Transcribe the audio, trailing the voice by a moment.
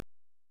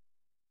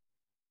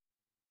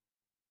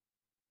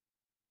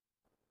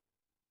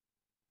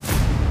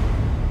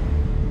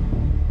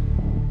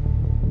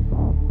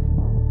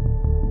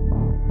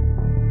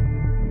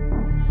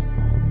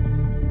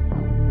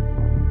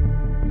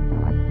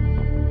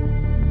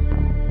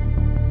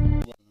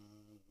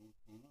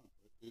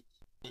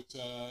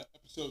It's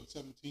episode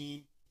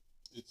 17.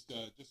 It's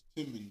just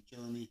Tim and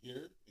Jeremy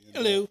here. And,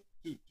 Hello.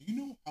 Dude, do you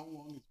know how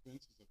long it's been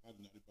since I've had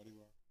a Nutty Buddy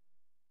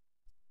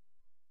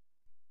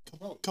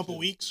Bar? Couple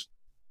weeks.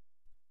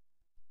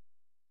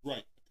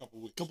 Right, a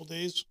couple weeks. Couple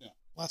days. Yeah.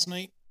 Last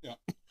night. Yeah.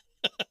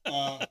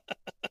 No,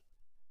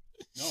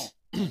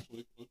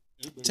 actually.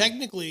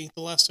 Technically,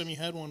 the last time you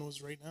had one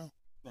was right now.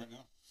 Right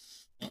now.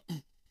 Yeah.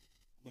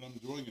 But I'm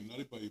enjoying a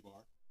Nutty Buddy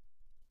Bar.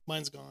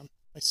 Mine's gone.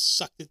 I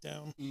sucked it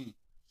down.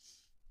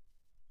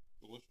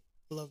 Delicious.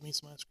 I love me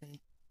some ice cream.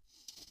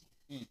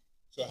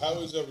 So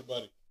how is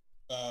everybody?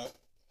 How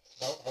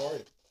are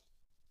you?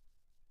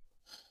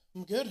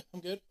 I'm good.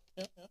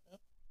 Yeah.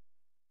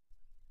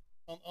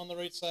 On the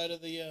right side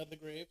of the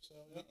grave, so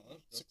yep.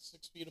 Oh, that's good.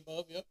 6 feet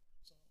above. Yep.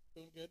 So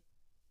doing good.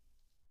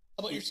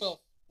 How about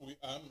yourself?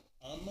 I'm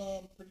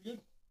pretty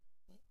good.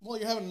 Well,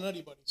 you're having a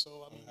Nutty Buddy,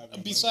 so I'm having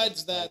a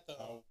besides Nutty Buddy. that,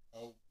 though.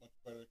 How much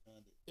better can I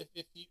be?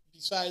 If you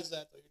besides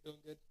that, though, you're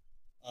doing good.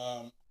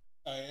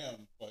 I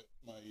am, but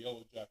my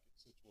Yellow Jacket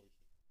situation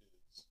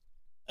is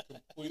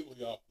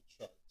completely off the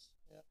charts.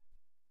 Yeah.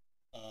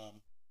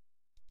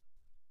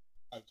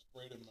 I've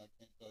sprayed them. I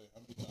can't tell you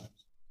how many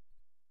times,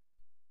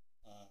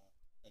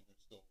 and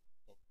they're still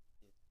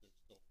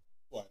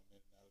flying in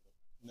and out of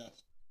the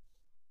nest.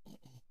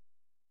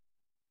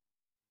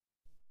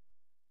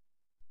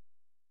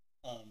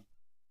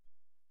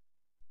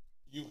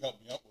 You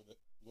helped me out with it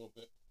a little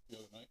bit the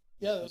other night.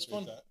 Yeah, that was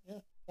fun. That.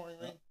 Yeah, pouring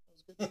rain. That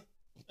was good.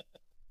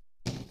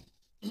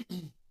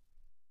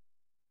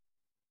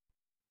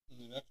 And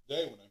the next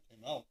day when I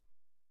came out,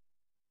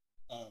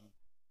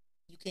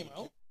 You came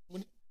out? I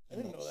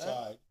didn't know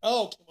outside, that.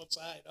 Oh, came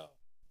outside. Oh,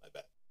 my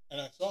bad.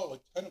 and I saw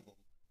like 10 of them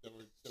that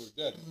were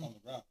dead on the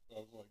ground. So I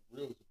was like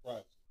really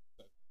surprised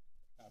that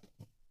happened.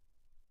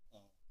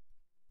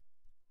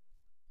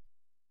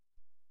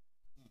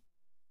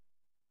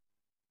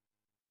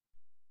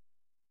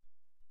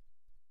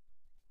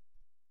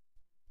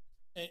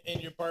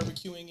 And your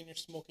barbecuing and your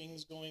smoking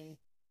is going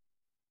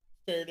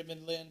fair to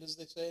Midland, as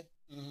they say.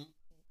 Mm-hmm.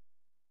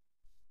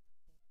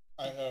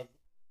 I have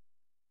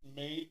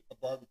made a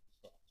barbecue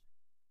sauce.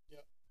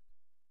 Yep.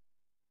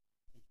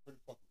 It's pretty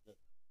fucking good.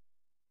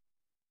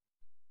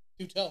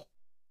 Do tell.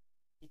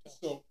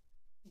 So,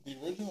 the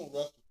original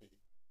recipe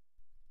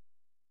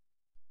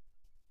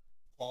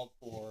called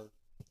for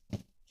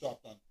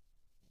chopped onions.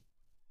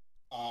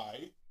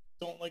 I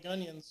Don't like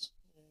onions.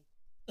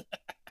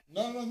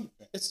 not an onion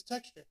fan, It's the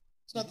texture.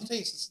 It's not the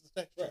taste. It's the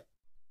texture.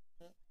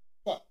 right?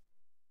 But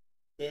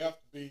they have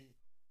to be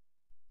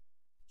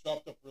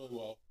chopped up really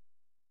well,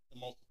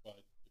 emulsified,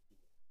 if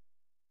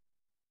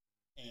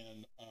you will,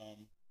 and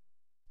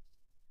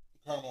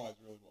caramelized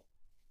really well.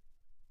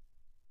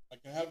 I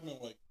can have them in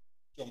like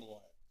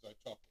jambalaya because I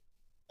chop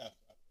the F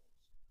out of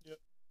those. Yep.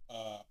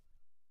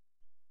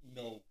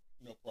 No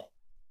problem.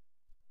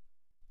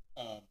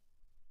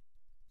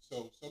 So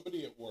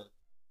somebody at work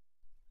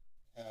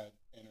and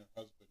her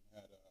husband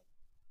had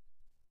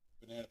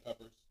banana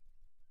peppers,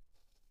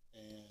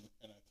 and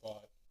I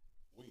thought,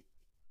 wait,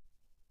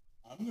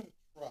 I'm gonna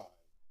try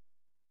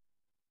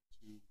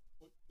to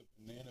put the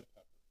banana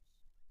peppers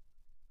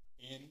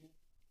in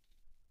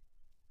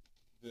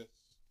this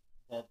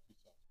barbecue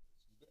sauce.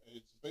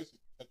 It's a basic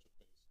ketchup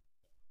base.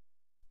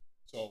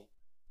 So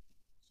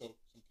some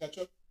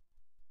ketchup,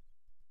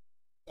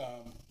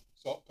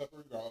 salt, pepper,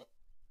 and garlic,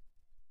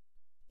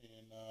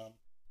 and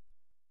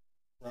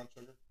brown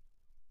sugar,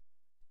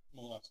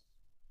 molasses,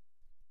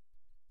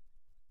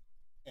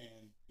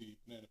 and the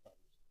banana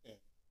peppers, and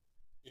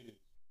it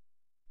is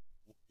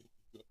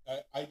good.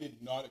 I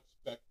did not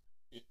expect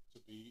it to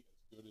be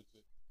as good as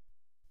it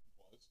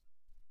was,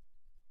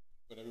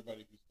 but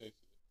everybody who's tasted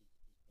it has been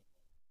like,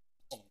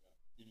 "Oh my god,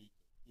 you need to."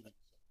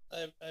 I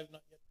have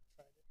not yet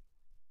tried it.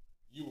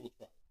 You will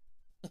try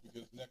it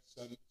because next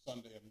Sunday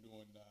I'm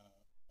doing. I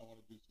want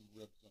to do some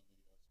ribs on the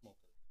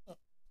smoker. Oh,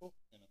 cool.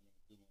 And I'm going to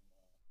do them a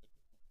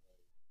different way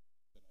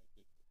than I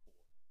did before.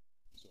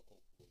 So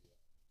hopefully they'll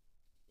come up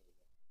pretty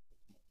well.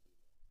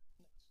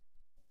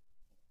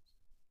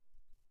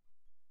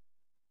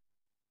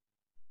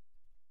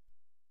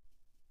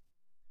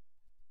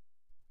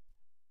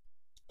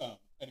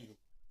 Nice. Anywho,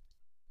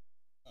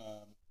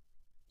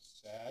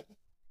 sad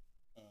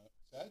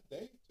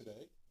day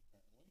today,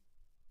 apparently,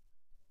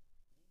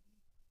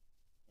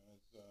 as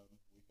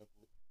we have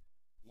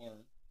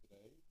learned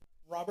today.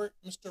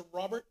 Mr.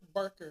 Robert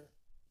Barker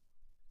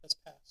has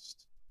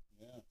passed.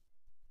 Yeah.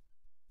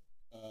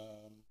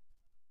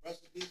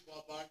 Rest in peace,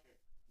 Bob Barker.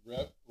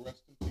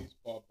 Rest in peace,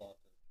 Bob Barker.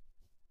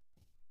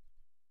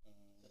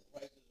 The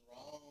price is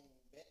wrong,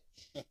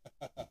 bitch.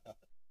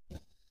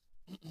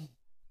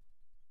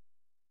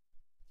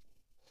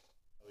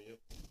 How are you?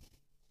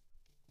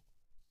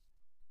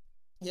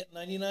 Yeah,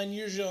 99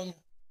 years young.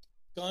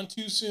 Gone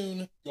too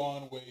soon.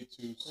 Gone way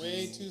too soon.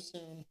 Way too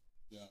soon.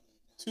 Yeah.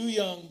 Too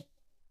young.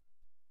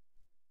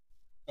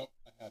 Oh,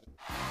 I had it.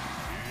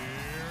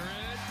 Here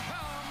it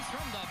comes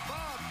from the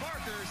Bob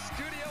Barker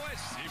studio at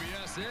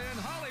CBS in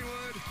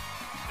Hollywood.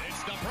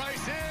 It's The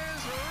Price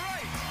is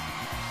Right.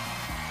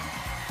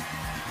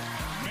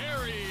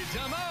 Married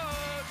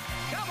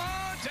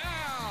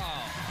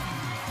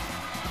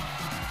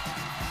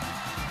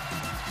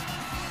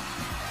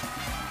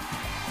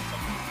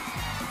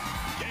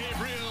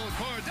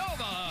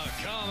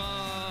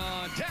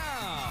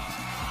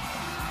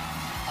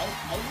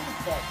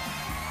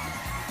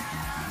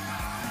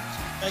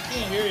I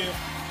can't hear you.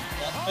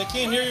 I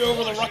can't hear you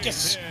over the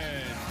ruckus.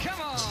 Come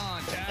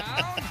on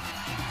down.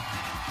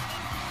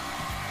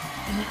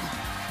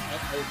 I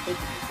was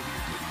thinking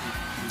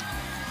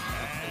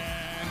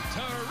And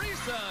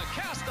Teresa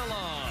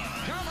Castellon.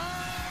 Come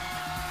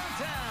on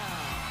down.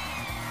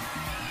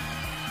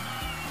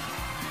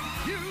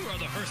 You are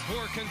the first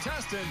 4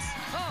 contestants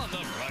on The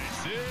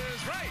Price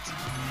is Right.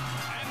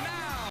 And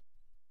now,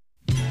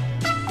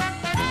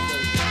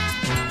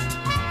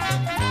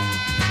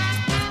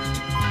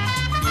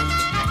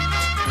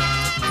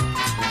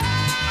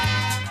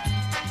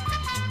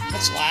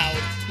 That's loud.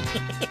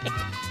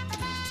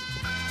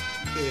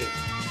 Hey.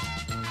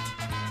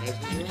 Price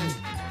is Right.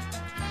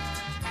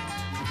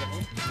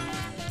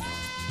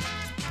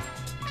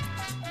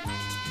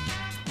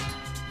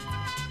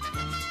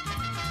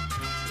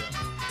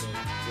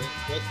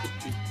 Rest in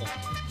peace, Bob.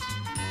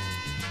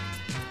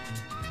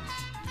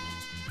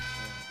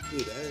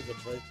 Dude, that is a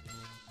price.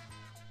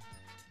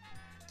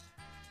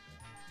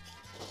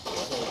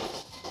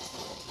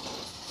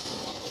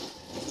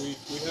 We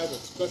have a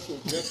special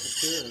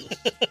guest appearance.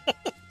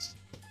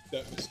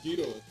 That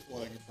mosquito is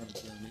flying in front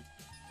of Jeremy.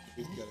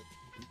 He's got it.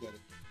 He's got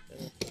it.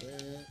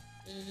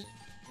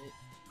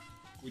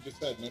 We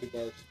just had nutty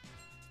bars.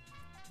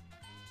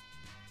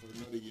 Or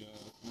nutty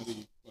buddy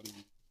things.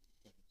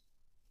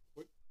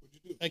 What'd you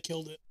do? I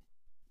killed it.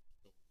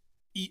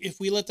 If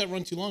we let that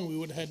run too long, we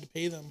would have had to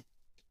pay them.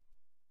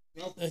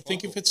 No, I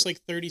think if it's like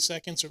 30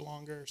 seconds or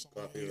longer or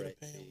something, you gotta Copyright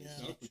pay them. fees.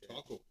 Yeah. Not if we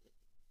talk over it.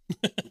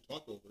 We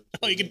talk over it.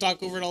 Oh, you can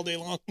talk over it all day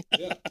long.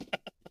 Yeah.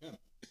 Yeah.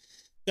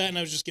 That, and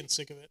I was just getting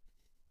sick of it.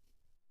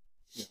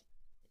 Yeah.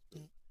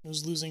 I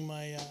was losing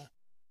my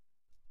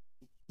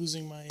my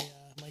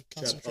Chapeau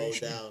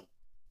concentration. down.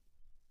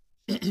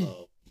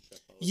 Chapeau.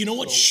 You know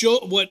what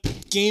what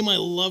game I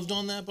loved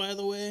on that, by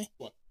the way?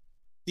 What?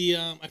 The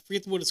I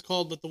forget what it's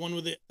called, but the one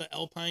with the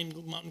alpine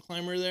mountain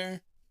climber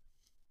there.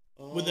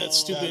 With that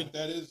stupid-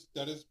 That is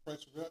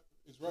Price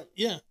is Right.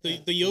 Yeah,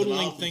 the The yodeling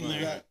mountain thing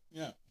climber. there.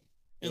 Yeah.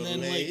 And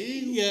then like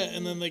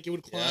and then like it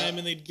would climb Yeah.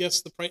 and they'd guess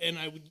the price, and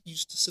I would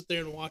used to sit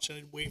there and watch and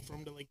I'd wait for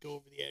him to like go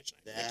over the edge.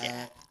 And I'd be like,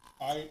 yeah.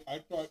 That I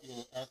thought you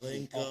were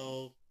actually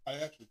Plinko. I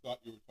actually thought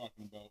you were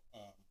talking about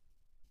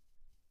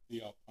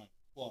the Alpine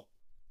Club,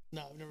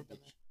 No, I've never been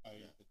which there. I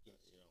had just You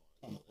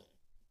don't come want to from.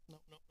 No.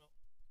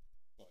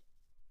 What?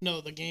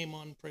 No, the game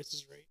on Price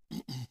is Right.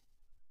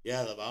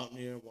 Yeah, the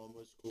Mountaineer one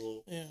was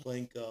cool. Yeah.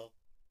 Plinko.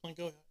 Like,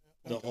 oh,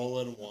 yeah. The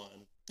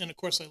hole-in-one. And of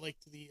course, I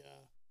liked the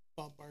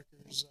Bob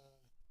Barker's,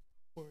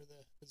 what were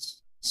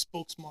his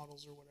spokes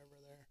models or whatever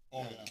there.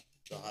 Oh yeah.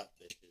 The hot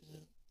fishes. Yeah,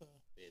 And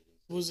bathing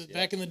what was suits, it yeah.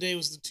 back in the day? It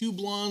was the 2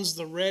 blondes,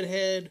 the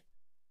redhead.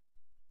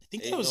 I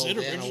think that was it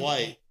Vanna originally.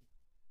 White. I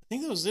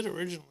think that was it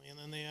originally, and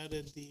then they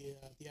added the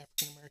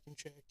African American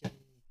chick and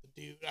the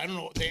dude. I don't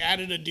know. They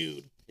added a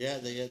dude, Yeah,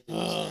 they had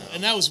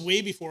and that was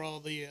way before all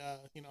the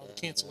the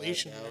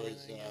cancellation that and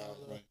was, everything.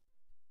 The Right.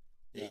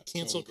 Yeah.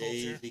 cancel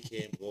They culture.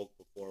 became woke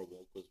before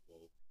woke was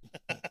woke.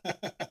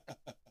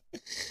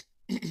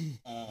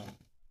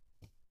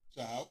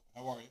 So how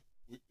are you?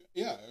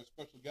 Our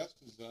special guest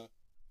is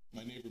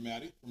my neighbor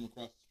Maddie from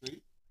across the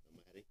street.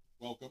 Maddie.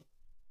 Welcome.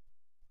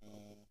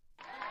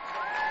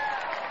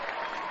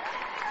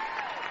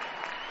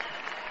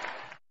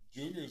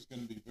 Junior is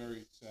going to be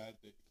very sad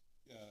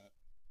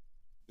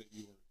that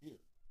you are here.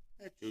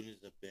 That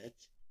Junior's a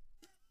bitch.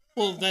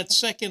 Well, that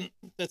second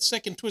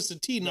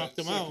Twisted Tea knocked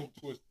That him out. second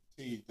Twisted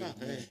Tea did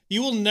Okay. me.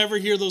 You will never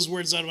hear those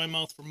words out of my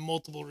mouth for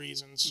multiple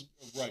reasons.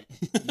 Right.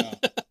 No.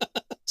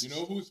 You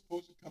know who's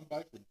supposed to come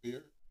by for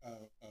beer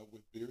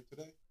with beer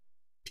today?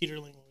 Peter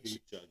Linglois.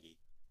 Pete Juggy.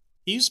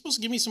 He's supposed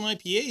to give me some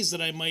IPAs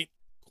that I might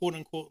quote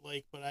unquote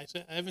like, but I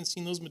haven't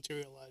seen those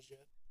materialize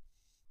yet.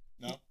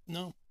 No.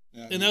 No.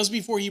 Yeah, And that was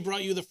before he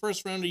brought you the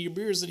first round of your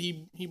beers that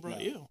he brought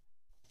No. you.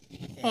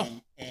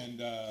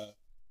 and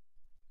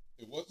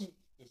it wasn't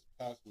this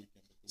past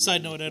weekend. But the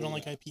Side weekend note, I don't before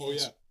like that.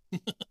 IPAs.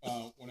 Oh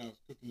yeah. When I was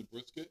cooking the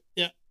brisket,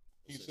 Yeah.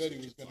 he said he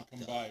was going to come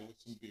by with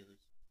some beers.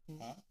 Mm.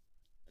 Huh?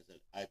 I said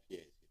IPAs get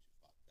you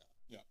fucked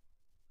up.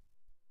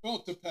 Well,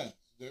 it depends.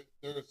 There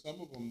are some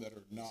of them that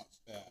are not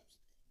bad.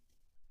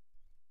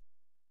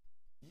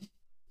 Is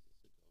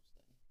this a ghost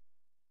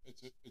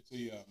thing? It's a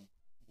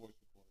voice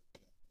recorder.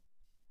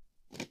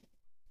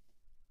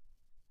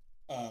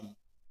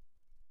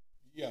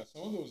 Yeah,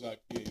 some of those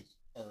IPAs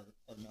are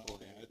not Go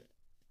bad. ahead.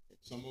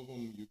 Some of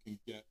them you can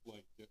get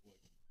like 5.5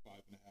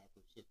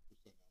 or 6%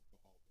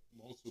 alcohol. But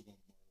most of them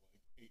are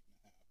like 8.5,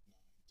 9,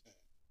 10.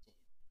 It's like,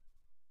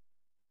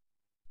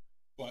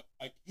 but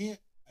I can't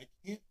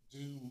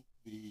do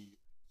the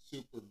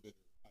super bitter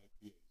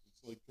IPAs.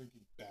 It's like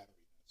drinking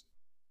battery acid.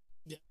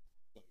 Yeah.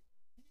 Like,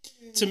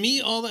 To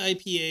me, all the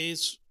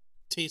IPAs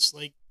taste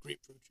like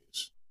grapefruit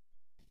juice.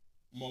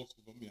 most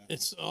of them, yeah.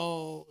 It's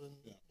all,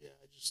 Yeah.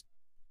 I just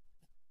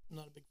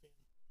not a big fan.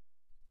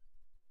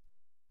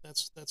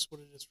 That's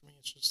what it is for me.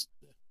 It's just,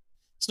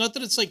 it's not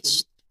that it's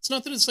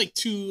like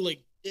too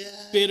like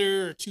Yeah.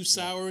 bitter or too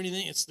sour or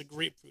anything. It's the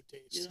grapefruit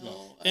taste. You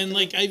know, And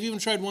like I've even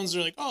tried ones that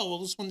are like, oh well,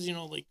 this one's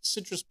like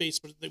citrus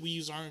based, but that we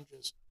use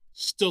oranges.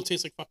 Still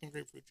tastes like fucking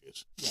grapefruit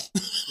juice.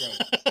 Right.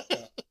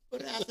 Yeah.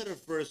 But after the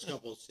first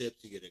couple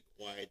sips, you get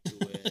acquired to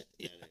it,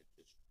 and then it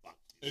just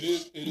fucks you.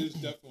 It is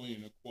definitely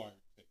an acquired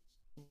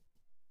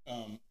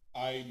taste.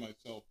 I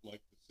myself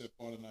like to sip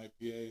on an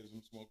IPA as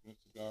I'm smoking a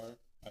cigar.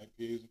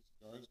 IPAs and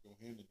cigars go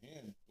hand in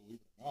hand, believe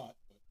it or not.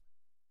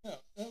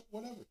 But yeah,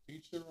 whatever. To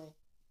each their own.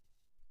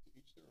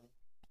 It's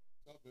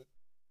all good.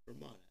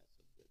 Vermont has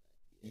some good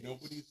IPAs.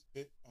 Nobody's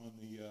hit on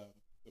the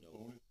Nope.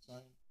 bonus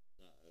sign.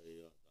 No,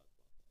 you don't talk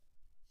about that.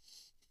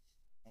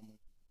 How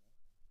much is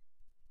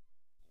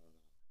I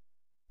don't know.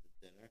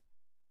 The dinner?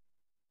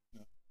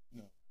 that?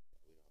 No.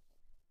 We don't talk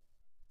about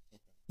that.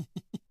 Okay.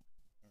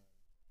 All right.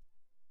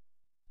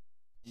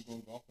 I'm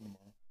going golfing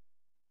tomorrow.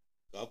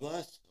 God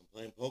bless. I'm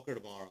playing poker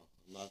tomorrow.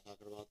 I'm not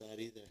talking about that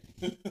either.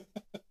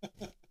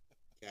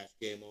 Cash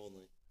game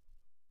only.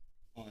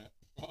 Oh,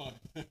 yeah. Oh,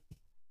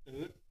 is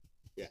it?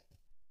 Yeah.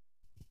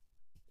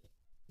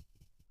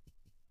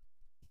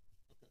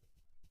 Okay.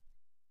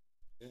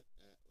 Yeah,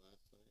 last night.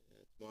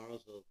 Yeah,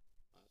 tomorrow's the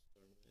last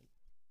tournament.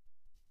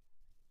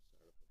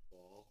 Start up the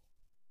fall.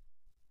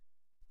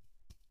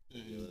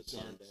 And Yeah, that's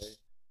darts. Sunday.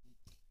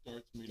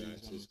 Darts meetings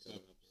Darts on the is coming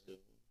 7th. up soon.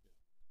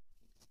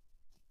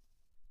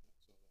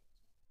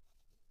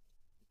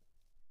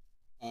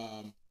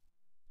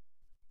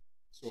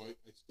 So I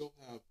still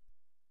have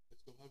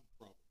a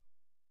problem.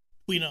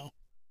 We know.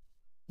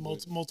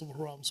 Multiple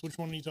problems. Which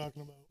one are you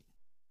talking about?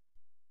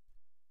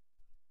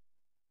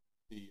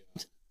 The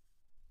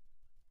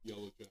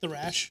yellow jacket. The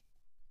rash?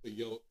 The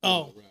yellow.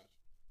 Oh. The rash.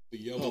 The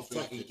yellow Oh,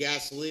 fucking jacket.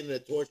 gasoline and a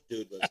torch,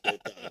 dude. Let's get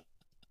it done.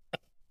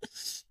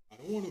 I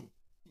don't want to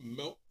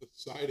melt the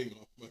siding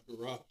off my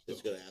garage.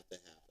 It's though. gonna have to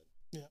happen.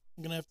 Yeah,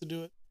 I'm gonna have to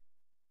do it.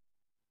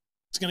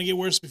 It's gonna get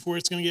worse before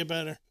it's gonna get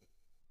better.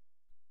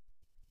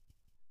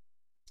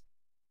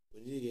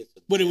 We need to get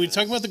some. What are we gas.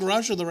 talking about? The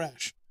garage or the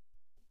rash?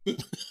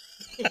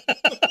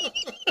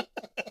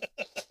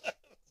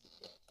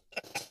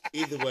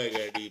 Either way,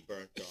 gonna need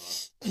burnt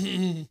off.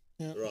 Yeah.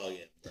 They're all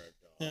getting burnt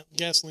off. Yeah,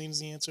 gasoline's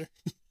the answer.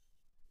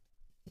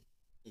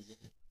 Is it?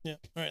 Yeah.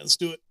 All right, let's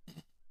do it.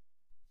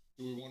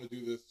 Do we want to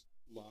do this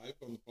live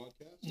on the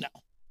podcast? No.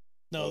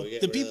 No, Oh, we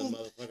get the rid of people the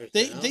motherfuckers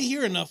they now? they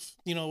hear enough,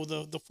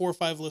 the 4 or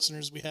 5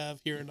 listeners we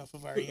have hear enough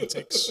of our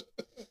antics.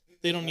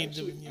 They don't need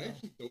to, I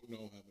actually don't know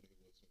how many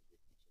listeners we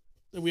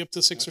can. Are we up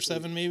to 6 or Actually-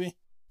 7 maybe?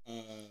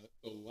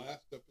 The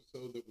last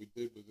episode that we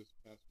did was this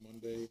past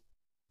Monday,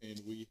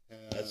 and we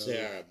had I'd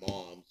say our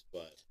moms,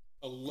 but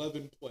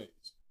 11 plays.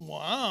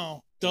 Wow.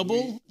 And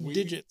Double we-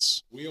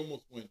 digits. We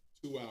almost went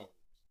 2 hours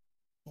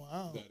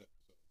Wow. that episode.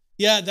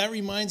 Yeah, that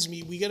reminds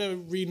me. We got to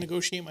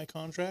renegotiate my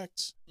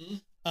contract.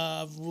 Mhm.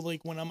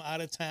 Like when I'm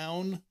out of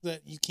town,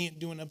 that you can't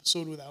do an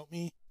episode without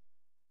me.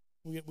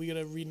 We got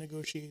to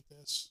renegotiate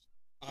this.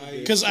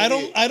 Because I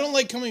don't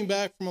like coming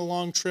back from a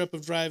long trip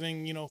of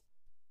driving,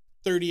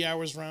 30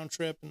 hours round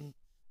trip and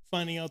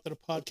finding out that a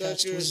thought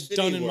podcast you were a was city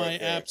done in my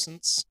worker.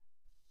 absence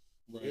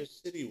Right. you're a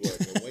city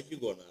worker. When you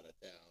going out of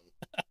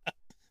town?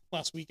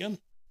 last weekend.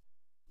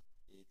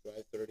 You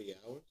drive 30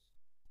 hours?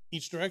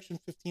 Each direction,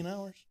 15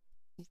 hours,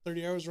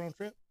 30 hours round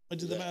trip. I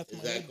did the math in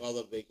Is my that head. called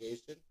a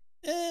vacation?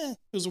 It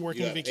was a You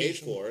working got paid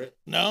vacation. for it.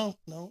 No.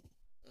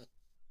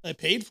 I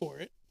paid for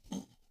it.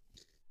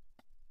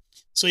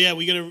 So yeah,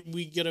 we gotta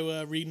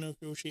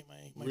renegotiate my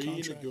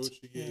contract.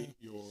 Renegotiate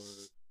your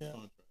Yeah.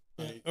 contract.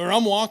 Yeah. Or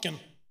I'm walking.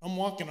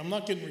 I'm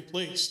not getting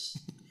replaced.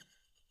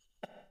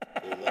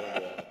 Dude, let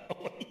 'em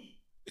walk.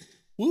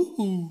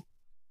 Woo!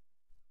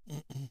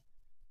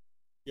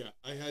 Yeah,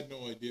 I had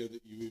no idea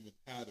that you even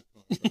had a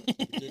contract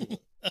to begin with.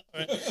 All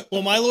right.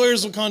 Well, my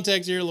lawyers will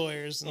contact your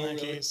lawyers in Oh, that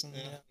really? case, and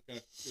Yeah, yeah.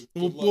 okay. Good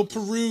We'll luck.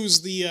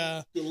 peruse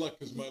the Good luck,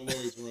 because my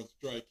lawyers were on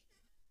strike.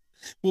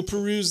 the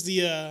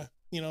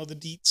the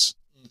deets,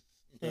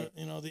 Okay.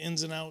 the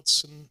ins and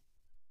outs, and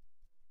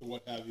So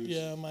what have you?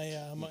 yeah,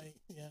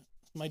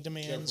 my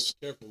demands,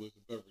 Careful, there's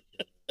a beverage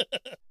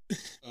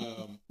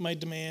here. my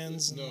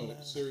demands. No,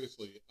 and,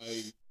 seriously,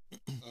 I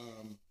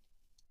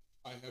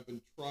have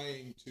been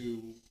trying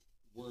to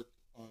work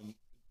on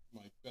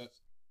my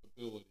best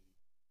ability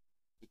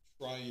to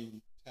try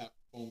and tap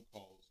phone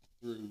calls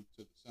through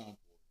to the soundboard.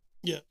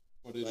 Yeah.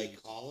 But it Like is-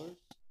 callers?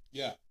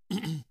 yeah.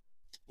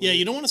 yeah,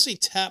 you don't want to say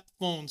tap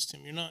phones,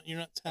 Tim. You're not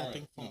All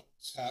tapping right, no,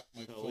 phones. tap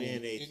my No, phone we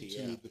ain't into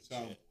ATM the and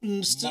soundboard.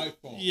 Mm, still- My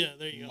phone. yeah,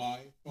 there you go. My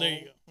phone. There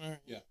you go. All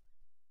right.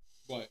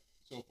 But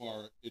so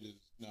far, it is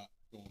not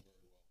going very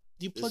well.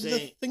 You This plug the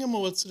ain't-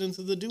 thingamawhat's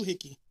into the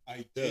doohickey.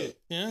 I did,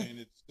 Yeah. and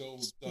it still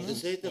doesn't.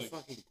 This ain't the like-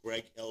 fucking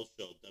Greg Hill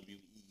show,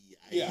 WEEI.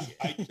 Yeah,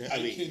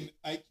 shit.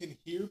 I can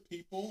hear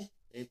people,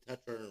 Ain't touch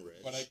her and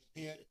rich. but I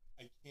can't.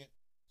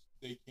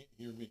 They can't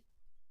hear me.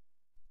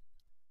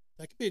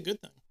 That could be a good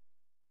thing.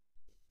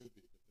 Could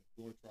be a good thing.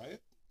 You want to try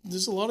it?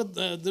 There's a lot of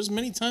there's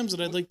many times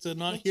that I'd like to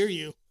not hear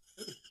you,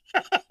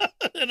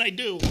 and I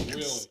do.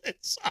 Really? It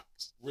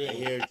sucks. I Really?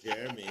 hear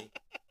Jeremy.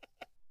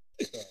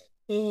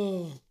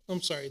 Oh,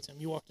 I'm sorry, Tim.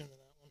 You walked into that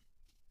one.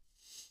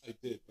 I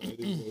did, but I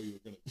didn't know you were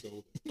going to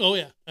go there. Oh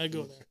yeah, I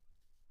go there.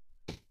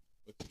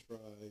 Let's try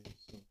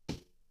something.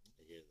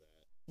 I hear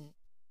that.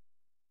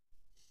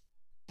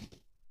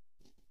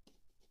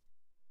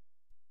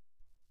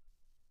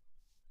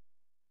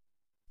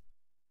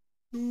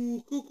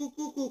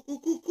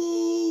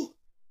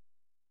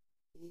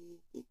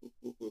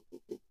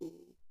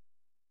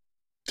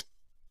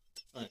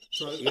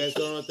 Try You guys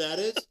don't know what that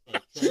is?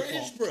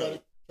 Strange Brew.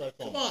 Try to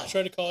call Come me. on.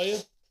 Try to call you.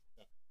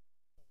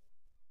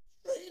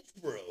 Strange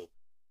Brew.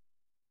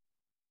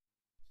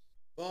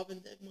 Bob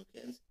and Dick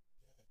McKenzie.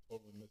 I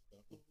totally missed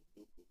that one.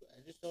 I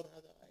just don't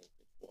have the high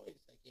pitched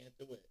voice. I can't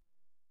do it.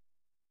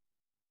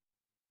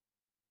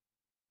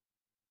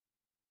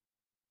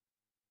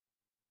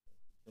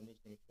 Somebody's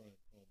gonna try and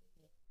call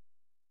me.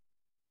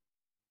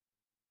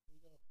 Here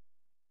we go.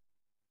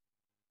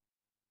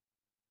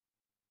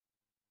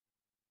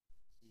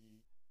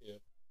 See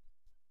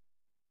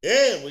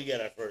if And we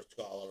got our first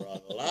caller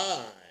on the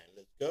line.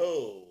 Let's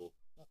go.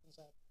 Nothing's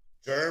happening.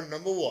 Germ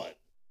number 1. what is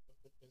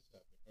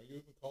happening. Are you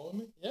even calling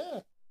me? Yeah.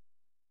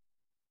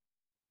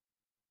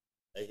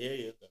 I hear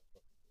you. That's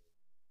fucking weird.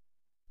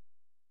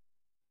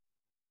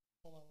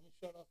 Hold on, let me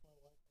shut off my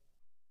Wi-Fi.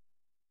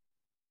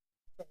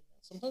 Try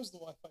again. Sometimes the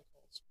Wi-Fi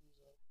call screws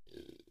up.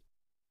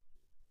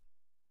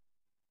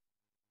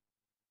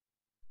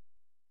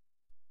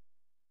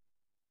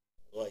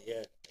 Oh, I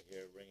hear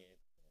it ringing.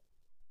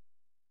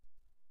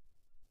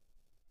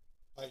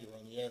 Hi, you're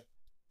on the air.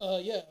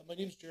 Yeah, my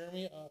name's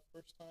Jeremy.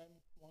 First time,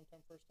 long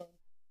time, first time.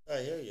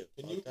 I hear you.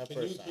 Can Long you time can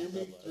you first time, hear me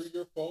no less. through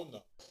your phone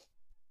now?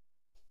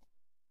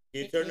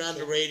 Can you turn on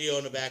the radio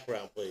in the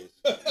background, please?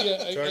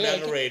 Yeah, Turn on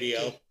the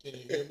radio. Can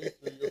you hear me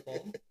through your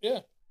phone? Yeah.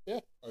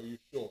 Are you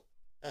sure?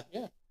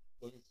 Yeah.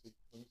 Let me see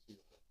your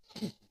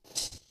phone.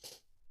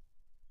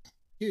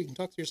 Here, you can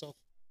talk to yourself.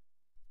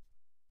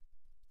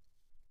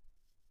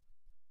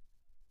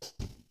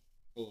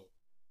 Hello.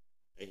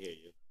 I hear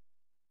you.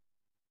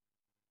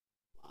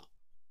 Wow.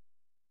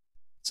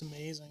 It's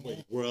amazing. Wait.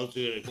 eh? Worlds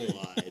are gonna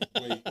collide.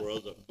 Wait.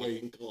 Worlds are Wait.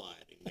 fucking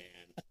colliding,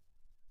 man.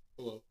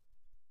 Hello.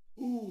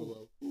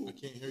 Hello. I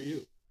can't hear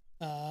you.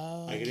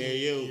 I can hear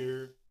you.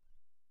 Hear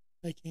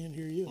I can't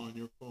hear you. on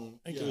your phone.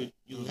 I Yeah. Dude,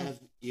 you have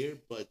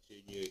earbuds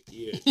in your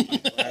ears.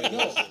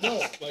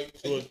 No, like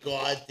To a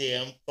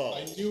goddamn phone.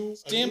 I knew.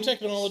 It's damn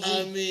technology.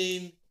 I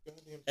mean,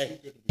 Goddamn Hey.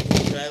 too good to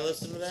be. should I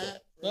listen to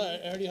that? No,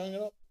 I already hung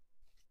it up.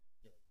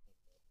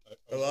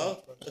 Hello?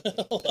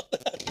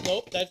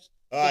 Nope, that's.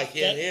 Oh, I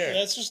can't hear.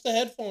 That's just the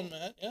headphone,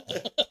 Matt. Yeah.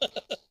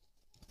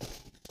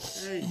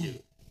 There you.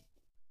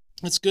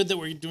 It's good that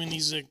we're doing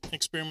these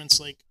experiments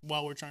like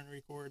while we're trying to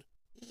record.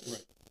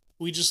 Right.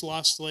 We just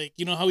lost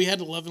how we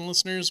had 11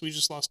 listeners. We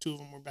just lost 2 of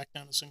them. We're back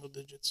down to single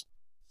digits.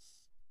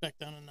 Back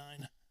down to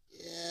 9.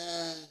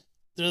 Yeah.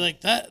 They're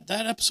like that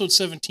episode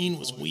 17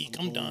 was Calling- weak.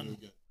 I'm I'm calling done. you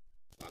again.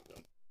 Fuck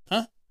 'em.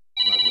 Huh?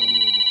 I'm calling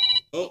you again.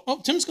 Oh,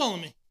 Oh, Tim's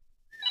calling me.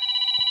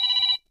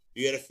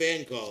 you had a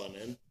fan calling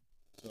in.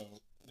 So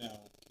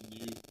now, can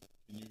you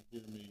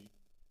hear me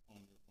on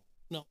your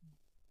phone?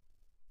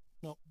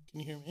 No, can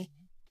you hear me?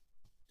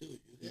 Dude,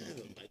 you have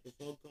a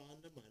microphone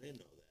condom? I didn't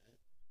know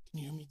that. Can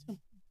you hear me, Tim?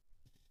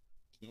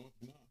 No,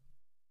 it's not.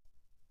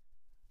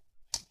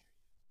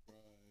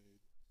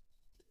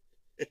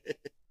 Right.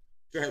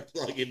 Try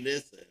plugging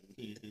this in.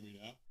 Can you hear me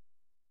now?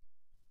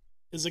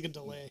 It's like a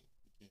delay. You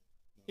can't.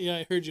 No. Yeah,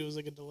 I heard you. It was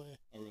like a delay,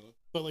 Oh, really?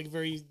 but like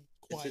very It's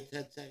a quiet.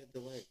 10-second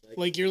delay.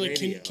 Like you're like,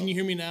 radio. can you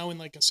hear me now? And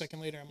like a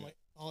second later, I'm Yeah. like,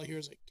 all I hear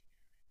is like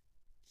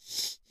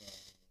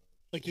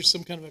Uh, you're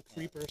some kind of a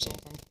creeper or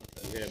something.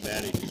 Yeah,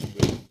 Maddie just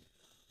moved.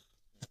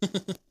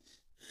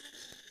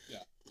 yeah.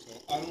 So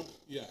I don't.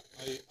 Yeah,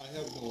 I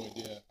have no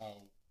idea how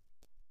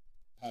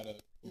to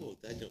Oh,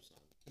 that goes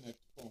on. connect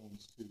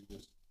phones to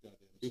this goddamn.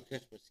 You site.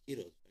 catch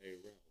mosquitoes very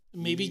well.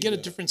 Maybe need get a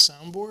a- different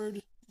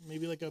soundboard.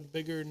 Maybe like a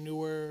bigger,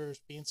 newer,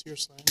 fancier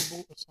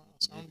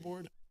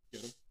soundboard.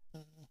 Get them? Uh,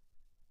 No,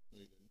 you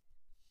didn't.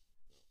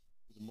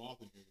 There's a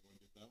moth in here. You want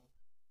to get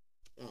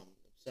that one? I'm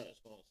upset at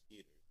small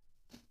mosquitoes.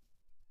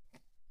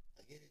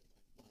 I get it.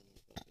 My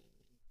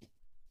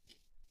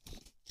fucking...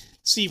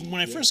 See, when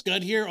I Yeah. first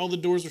got here, all the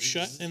doors were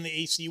shut and the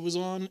AC was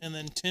on, and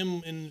then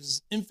Tim, in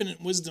his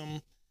infinite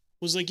wisdom,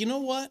 was like, you know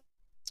what?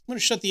 I'm gonna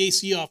shut the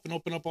AC off and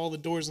open up all the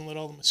doors and let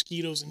all the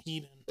mosquitoes and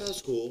heat in.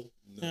 That's cool.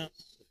 Yeah.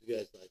 If you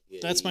guys like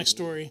it. That's my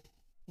story.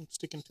 I'm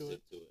sticking to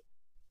it. Way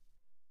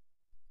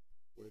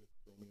to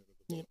throw me under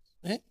the Yeah. bus.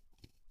 Hey,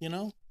 you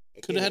know,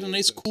 I could have had a can't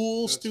nice, That's-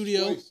 cool that's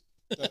studio. Twice.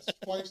 That's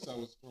twice I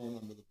was thrown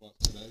under the bus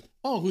today.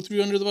 Oh, who threw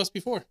you under the bus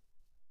before?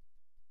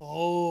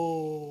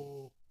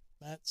 Oh,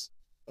 that's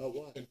Oh,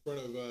 what? In front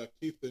of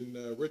Keith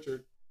and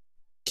Richard.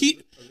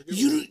 Keith. I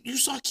forget You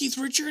saw Keith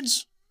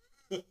Richards?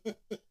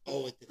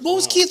 Oh, at the What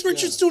was club. Keith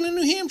Richards doing in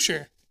New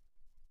Hampshire?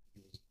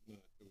 It was not.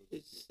 It was.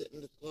 He's sitting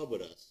in the club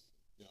with us.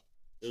 Yeah.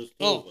 There was 2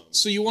 of Oh, them.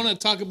 so you want to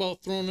talk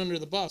about thrown under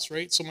the bus,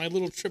 right? So my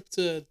little trip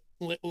to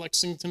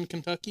Lexington,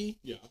 Kentucky,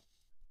 Yeah.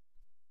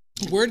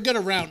 word got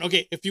around.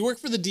 Okay, if you work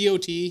for the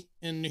DOT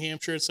in New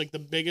Hampshire, it's like the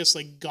biggest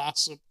like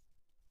gossip.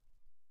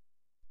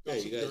 Yeah,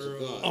 you guys are Gossip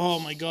gods. Oh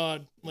my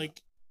god,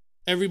 like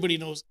everybody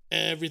knows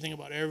everything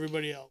about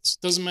everybody else.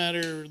 Doesn't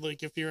matter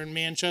like if you're in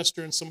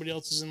Manchester and somebody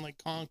else is in like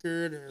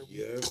Concord or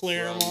You're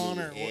Claremont from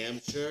or New what.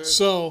 Hampshire.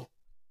 So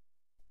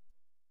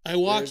I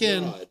walk Dear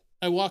in. God.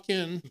 I walk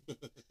in.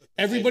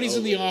 Everybody's I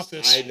in know the this.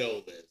 office. I know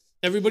this.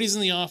 Everybody's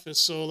in the office.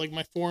 So like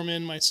my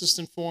foreman, my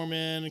assistant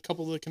foreman, a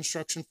couple of the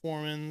construction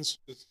foremans.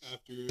 This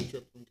after your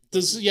trip from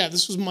Kentucky.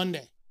 This was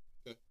Monday.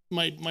 Okay.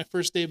 my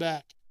first day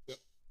back. Yep.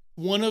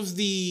 One of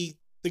the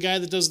guy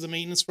that does the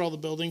maintenance for all the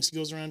buildings, he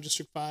goes around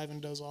District 5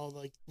 and does all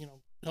like,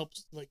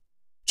 helps like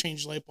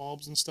change light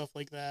bulbs and stuff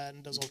like that,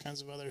 and does all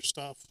kinds of other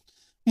stuff.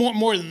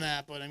 More than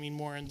that, but I mean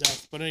more in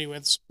depth. But anyway,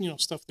 it's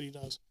stuff that he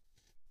does.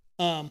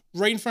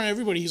 Right in front of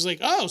everybody, he's like,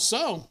 "Oh,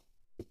 so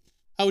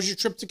how was your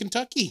trip to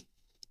Kentucky?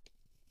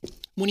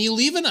 When are you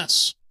leaving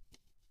us?"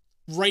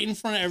 Right in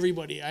front of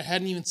everybody. I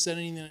hadn't even said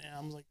anything. And I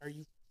was like, "Are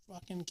you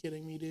fucking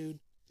kidding me, dude?"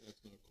 That's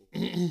not cool.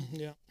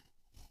 Yeah.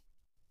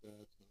 That's not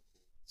cool.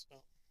 So.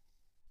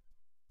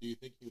 Do you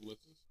think he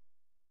listens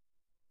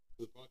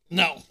to the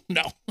podcast?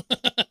 No.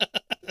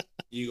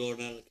 You going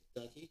down to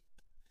Kentucky?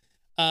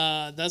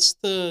 That's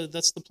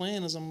the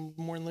plan. Is I'm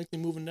more than likely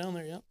moving down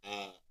there. Yeah.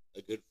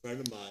 A good friend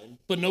of mine.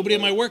 But nobody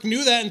at my work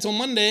knew that until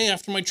Monday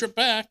after my trip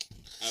back.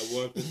 I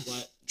work with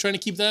my Trying to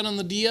keep that on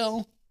the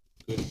DL.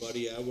 good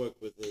buddy. I work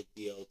with a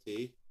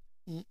DLT.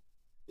 Mm.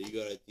 You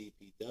got a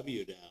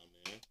DPW down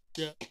there.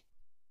 Yeah.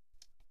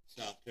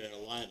 South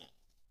Carolina.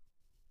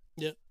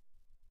 Yep.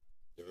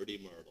 Dirty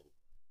Myrtle.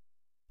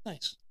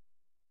 Nice.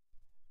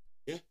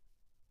 Yeah.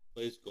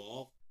 Plays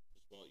golf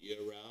just about year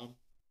round.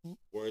 Mm.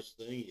 Worst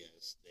thing, yeah,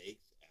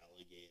 snakes,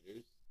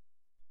 alligators.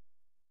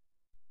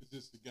 Is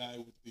this the guy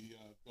with the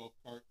golf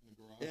cart in the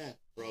garage? Yeah,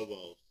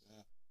 Provost.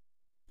 Yeah.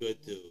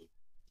 Good dude.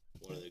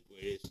 One of the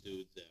greatest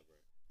dudes ever.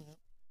 Yeah.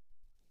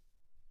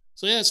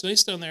 So yeah, it's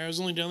nice down there. I was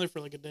only down there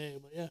for like a day,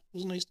 but yeah, it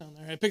was nice down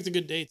there. I picked a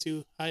good day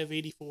too. High of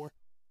 84.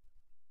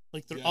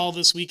 Like all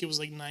this week, it was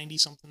like 90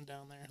 something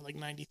down there, like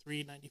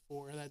 93,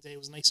 94. That day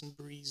was nice and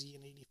breezy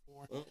in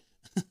 84. Well,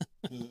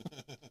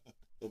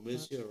 we'll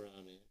miss you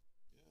around here.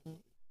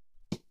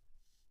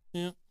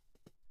 Yeah.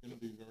 It's going to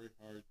be very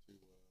hard to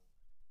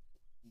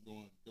go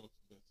on ghost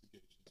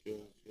investigations.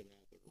 Joe's gonna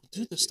have to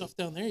Dude, the stuff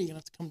down there, you're gonna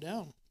have to come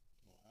down.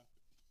 We'll have to.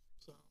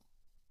 So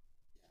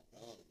Yeah,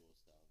 all the goes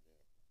down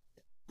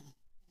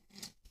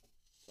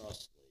there. Saw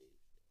slave.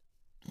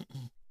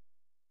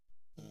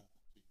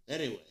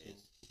 Anyways,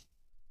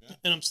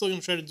 and I'm still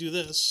gonna try to do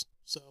this.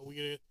 So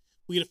we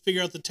gotta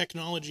figure out the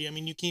technology. I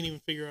mean, you can't even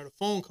figure out a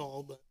phone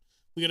call, but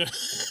we gotta.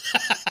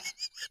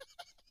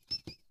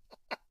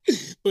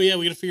 But yeah,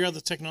 we gotta figure out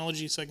the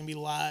technology so I can be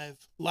live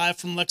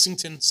from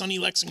Lexington, sunny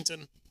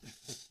Lexington.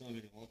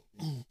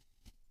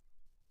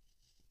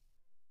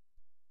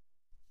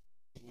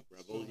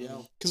 Rebel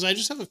yell. Because I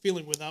just have a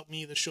feeling without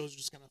me, the show's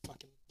just gonna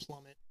fucking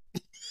plummet.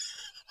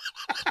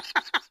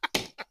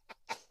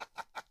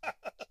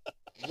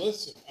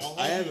 Listen,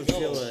 I have a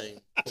feeling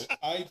that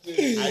I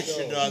did. I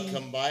should not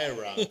come by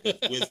around 'cause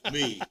with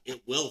me,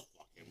 it will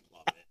fucking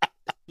plummet.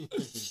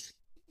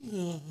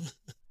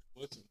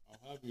 Listen,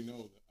 I'll have you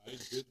know that I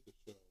did the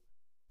show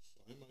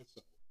by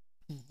myself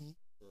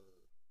for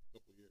a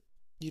couple years.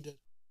 You did.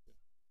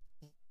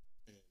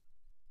 And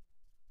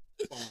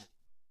fine.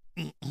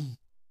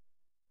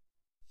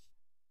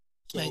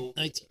 So,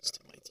 I teased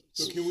him.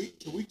 so can we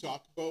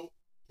talk about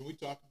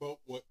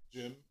what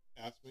Jim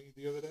asked me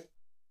the other day?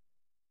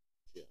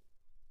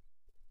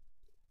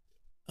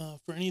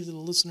 For any of the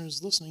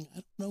listeners listening, I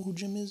don't know who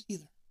Jim is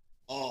either.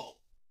 Oh,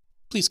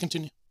 Please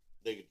continue.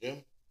 nigga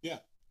Jim? Yeah.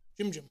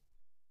 Jim.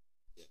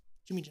 Yeah.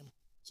 Jimmy Jim.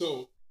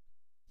 So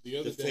the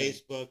other The day,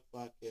 Facebook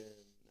fucking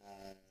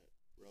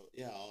wrote,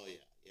 yeah, oh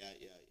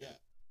yeah.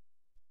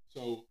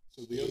 So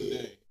the other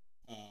day,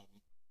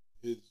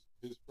 his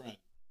friend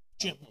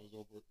Jim. I was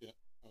over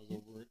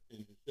in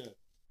his shed,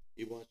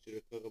 He wants you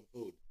to cook him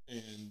food.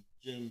 and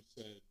Jim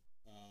said,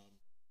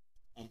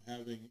 I'm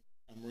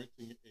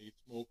renting a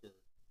smoker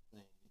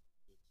from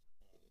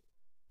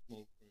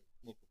this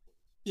smoker place.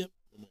 Yep.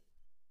 For me.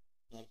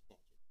 Not a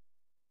sponsor.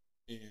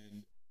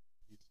 And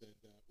he said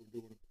we're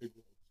doing a pig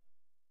roast,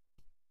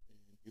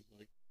 and he's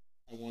like,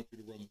 I want you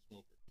to run the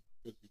smoker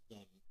because you've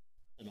done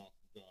an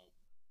awesome job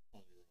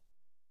on your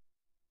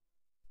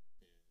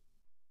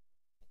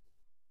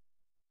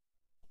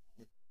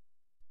own.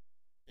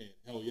 And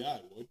hell yeah,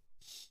 I would.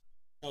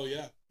 Hell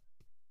yeah.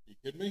 Are you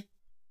kidding me?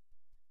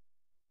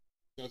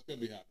 That's going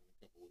to be happening in a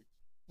couple weeks.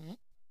 Mm-hmm.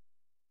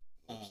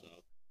 So,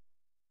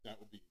 That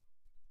would be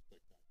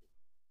spectacular.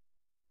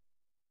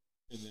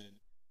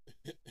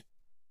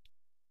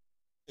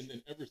 And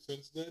then ever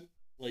since then,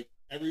 like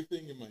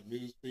everything in my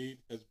news feed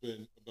has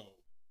been about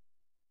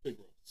pig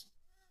roasts.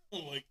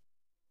 I'm like,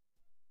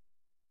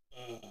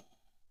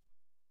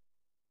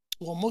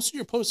 Well, most of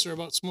your posts are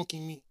about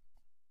smoking meat.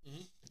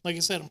 Mhm. Like I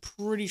said, I'm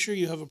pretty sure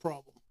you have a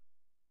problem.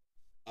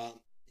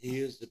 he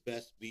is the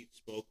best meat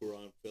smoker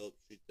on Phillip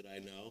Street that I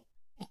know.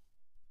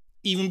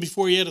 Even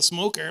before you had a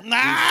smoker.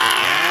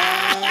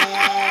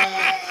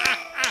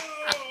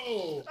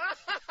 oh!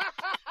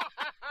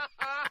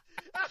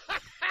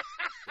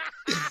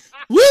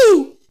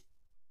 Woo!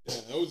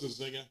 Yeah, that was a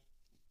zinger.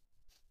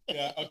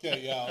 Yeah,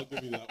 okay, yeah, I'll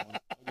give you that one.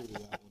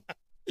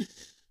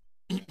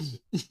 Yes.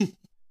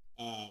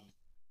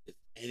 If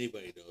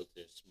anybody knows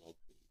their smoke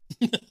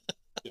meat.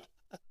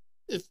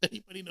 If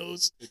anybody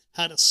knows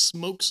how to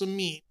smoke some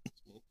meat,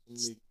 Smoke some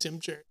it's meat. Tim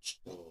Church.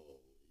 Holy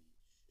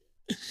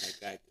shit. That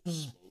guy can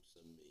smoke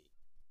some meat.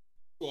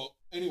 Well,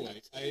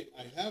 anyway, I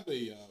have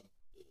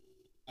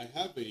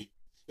have a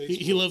Facebook.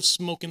 He loves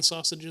smoking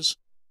sausages.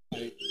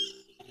 I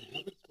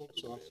haven't smoked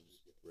sausage.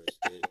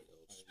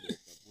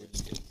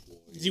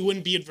 He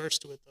wouldn't be adverse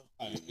to it though.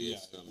 Yeah,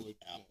 some it would.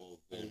 apple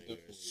I would vinegar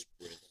definitely.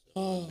 spritz.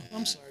 Oh, on I'm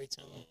that. sorry,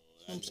 Tim.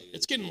 That I'm sorry. thing It's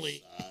is getting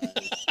late.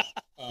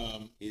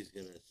 massage. He's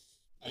gonna.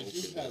 I do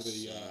smoke and have a,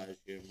 massage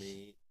your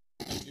meat.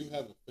 I do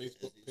have a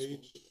Facebook as he's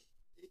page, smoking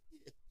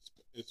it.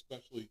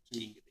 especially to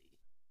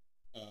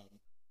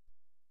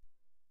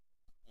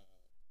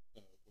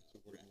what's the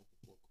word I'm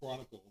looking for?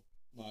 Chronicle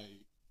my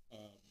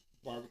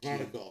barbecue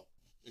Chronicle.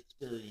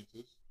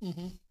 experiences,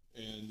 Mm-hmm.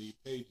 and the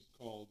page is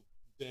called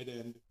Dead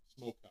End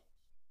Smokehouse.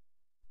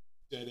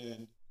 Dead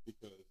End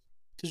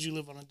because you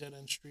live on a dead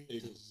end street.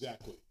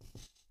 exactly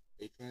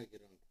They try to get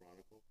on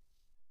Chronicle.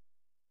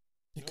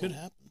 It No. could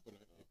happen. but it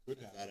could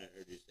I thought happen. I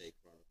heard you say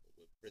Chronicle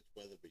with Fritz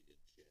Weatherby and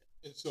shit.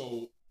 And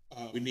so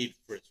We need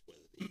Fritz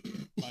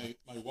Weatherby.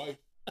 my wife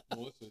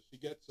Melissa, she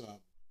gets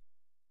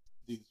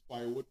these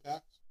firewood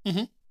packs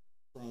Mhm.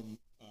 from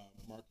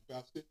Market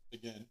Basket.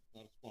 Again,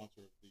 not a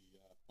sponsor of the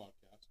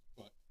podcast,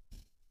 but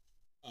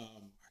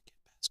Market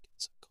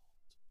baskets are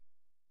cold.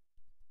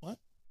 What?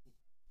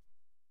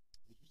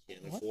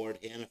 Can't What?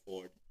 afford. Can't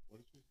afford. What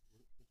did you say?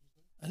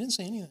 I didn't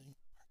say anything.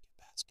 Market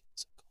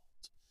baskets are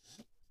cold.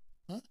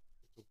 Huh?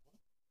 It's a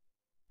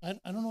what?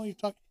 I don't know what you're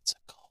talking. It's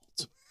a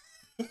cult.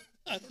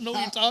 I don't know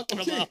what you're talking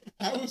Okay, about.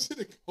 how is it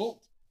a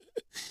cult?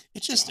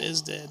 It just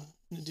is dead,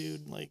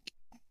 dude. Like,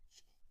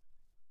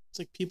 it's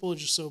like people are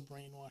just so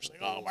brainwashed.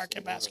 Like, oh,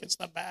 Market Basket's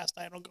the best.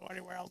 I don't go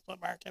anywhere else but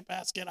Market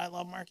Basket. I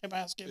love Market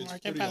Basket. It's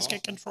Market pretty Basket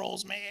awesome.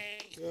 controls me.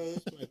 Yeah,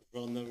 this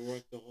microphone never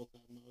worked the whole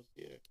time I was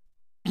here.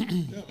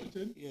 No, it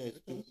didn't. Yeah,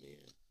 it it's does. me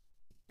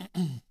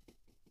in.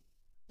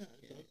 Yeah,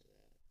 it does.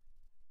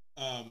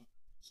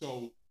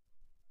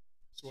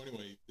 So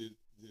anyway, the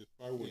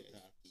firewood Yeah,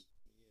 packs,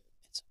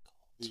 It's a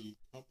cult. the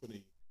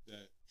company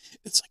that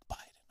It's like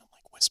Biden. I'm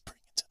like whispering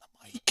into the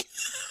mic.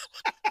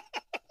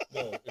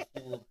 no, if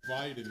you were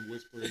Biden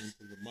whispering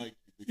into the mic,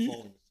 you'd be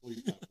falling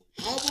asleep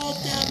halfway. How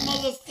about that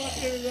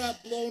motherfucker that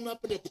got blown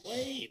up in a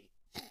plane?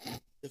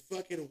 The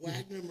fucking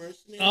Wagner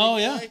mercenary. Oh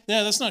yeah, guy?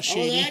 yeah. That's not Oh,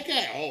 shady. that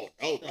guy. Oh,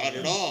 no, not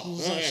at all.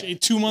 It's not Yeah. shady.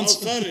 2 months.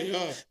 Oh,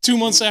 sonny, 2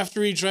 months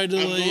after he tried to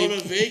I'm going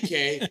like. to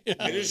vacay. Yeah.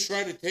 I just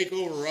tried to take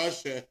over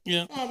Russia.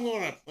 Yeah. Oh, I'm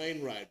going on a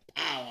plane ride.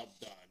 Pow, I'm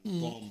done.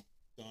 Boom,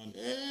 done.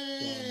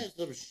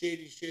 Some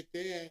shady shit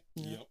there.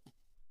 Yeah. Yep.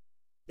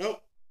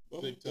 Nope.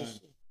 Well, Big time.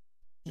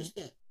 Just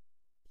a bad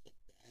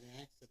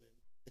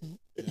accident.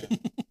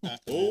 Yeah.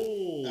 Accident.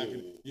 Oh.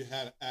 Accident. You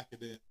had an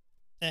accident.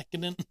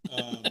 Accident.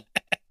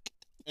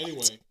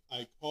 Anyway,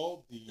 I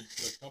called the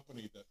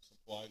company that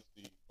supplies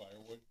the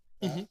firewood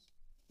packs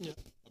Yeah.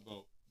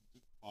 about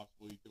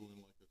possibly doing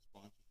like a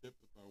sponsorship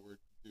if I were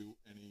to do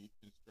any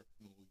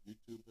instructional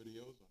YouTube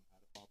videos on how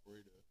to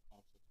operate a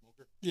offset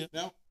smoker. Yeah.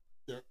 Now,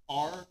 there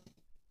are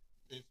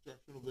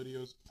instructional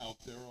videos out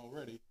there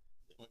already,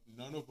 but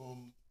none of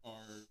them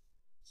are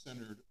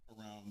centered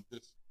around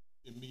this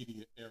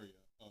immediate area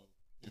of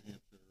New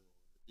Hampshire or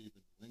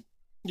even New England.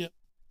 Yep.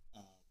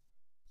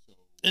 So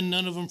And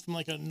none of them from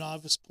like a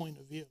novice point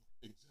of view.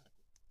 exactly.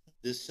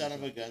 This son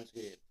of a gun's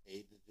gonna get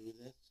paid to do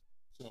this.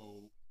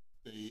 So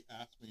they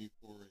asked me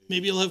for a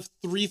Maybe he'll have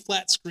 3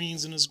 flat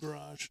screens in his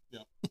garage.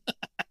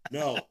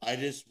 No, I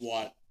just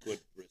want good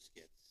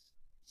briskets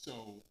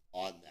So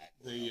on that.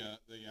 they grill.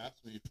 they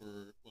asked me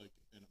for like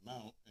an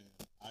amount,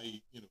 and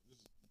I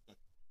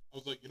I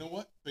was like, you know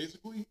what?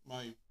 Basically,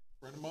 my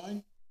friend of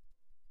mine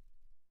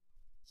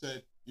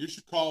said you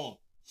should call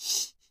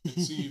them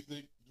and see if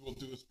they will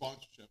do a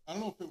sponsorship. I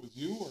don't know if it was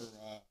you or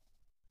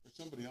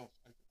somebody else.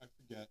 I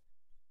forget.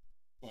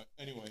 But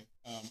anyway,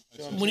 I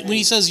So said, When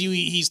he says you,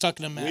 he's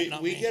talking to Matt,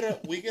 not we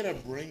me. gotta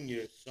bring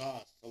your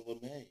sauce to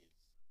LeMay's.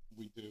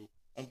 we do,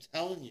 I'm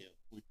telling you.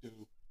 we do.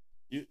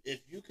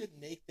 If you could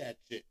make that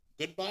shit,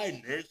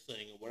 goodbye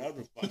nursing or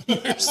whatever the fuck you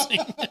do, Nursing.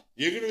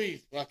 you're gonna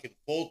be fucking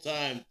full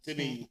time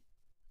Timmy.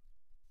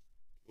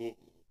 Oh,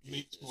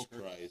 Meat Jesus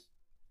smoker. Christ.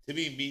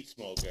 Timmy meat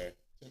smoker.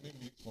 Timmy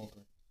Meat Smoker.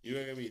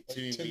 You're gonna be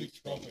Timmy Timmy meat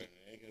smoker. Trumpet.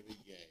 It ain't gonna be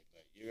gay,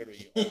 but you're gonna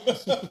be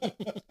awesome.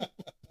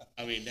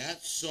 I mean,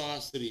 that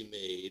sauce that he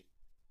made.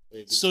 I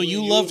mean, So between you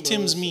and love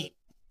Tim's Melissa, meat.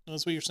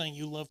 That's what you're saying.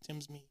 You love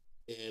Tim's meat.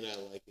 And I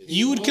like his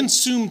You would sauce.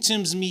 consume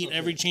Tim's meat Okay.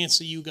 every chance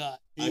that you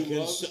got.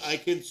 I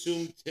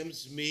consume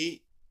Tim's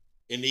meat,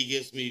 and he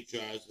gives me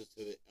jars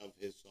of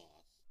his sauce.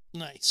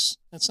 Nice.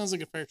 That sounds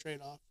like a fair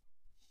trade-off.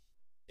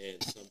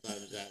 And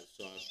sometimes that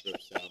sauce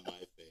drips down my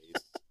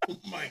face. Oh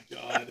my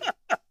God.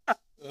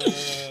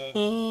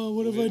 Oh,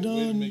 what have I Way to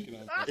done? make it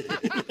on.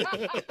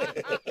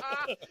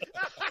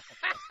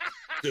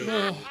 Dude,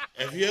 Oh.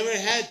 have you ever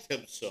had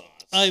Tim's sauce?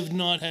 I've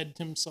not had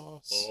Tim's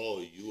sauce.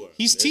 Oh, you are.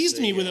 He's teased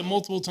me missing with it out.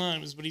 multiple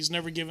times, but he's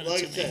never given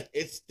Like it I to me. said,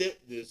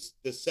 it's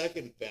the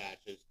second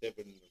batch is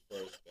different than the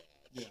first batch.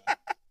 Yeah.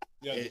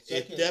 Yeah. The It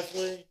second,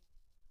 definitely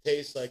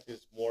tastes like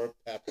there's more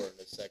pepper in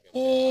the second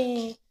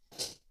Oh.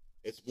 batch.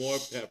 It's more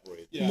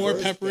peppery. The yeah, More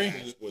first peppery?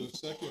 batch The was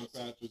second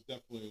awesome. batch was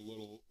definitely a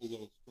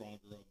little stronger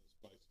on the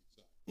spicy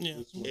side. Yeah.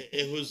 This one,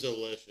 It was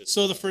delicious.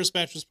 So the first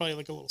batch was probably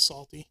like a little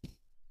salty.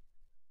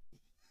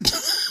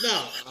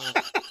 No.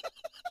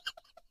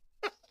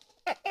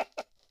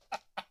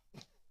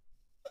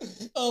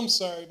 I'm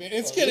sorry, man.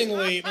 It's getting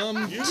late.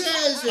 You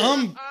guys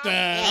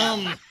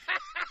are...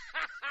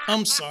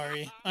 I'm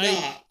sorry.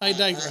 I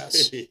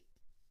digress. You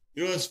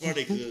know what's funny?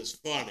 Because it's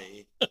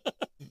funny.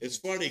 It's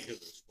funny because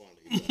it's funny.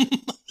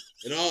 But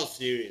in all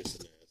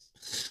seriousness,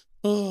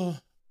 Oh,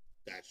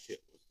 that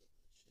shit was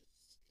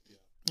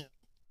delicious.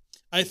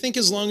 I think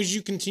as long as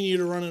you continue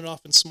to run it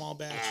off in small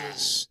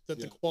batches, that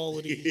the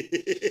quality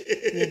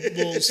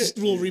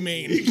will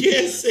remain. You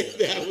can't say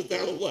that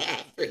without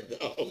laughing,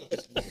 though.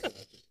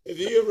 If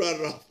you run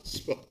it off the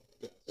spot,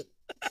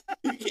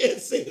 you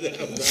can't say that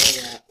without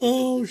laughing.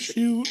 Oh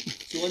shoot!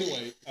 So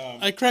anyway,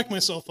 I crack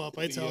myself up.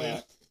 I tell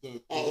you.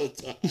 All the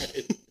time.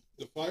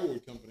 The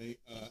firewood company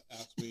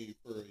asked me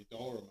for a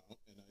dollar amount,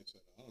 and I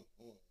said, I don't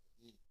know,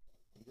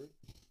 500.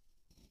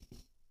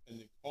 And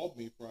they called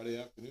me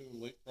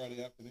late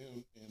Friday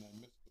afternoon, and I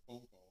missed the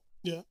phone call.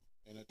 Yeah.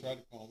 And I tried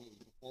to call them. It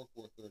was before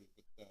 4:30,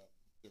 but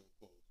they were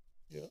closed.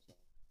 Yeah. So I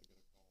got to call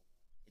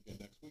them again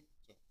next week.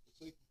 So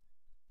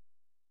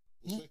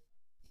we'll see.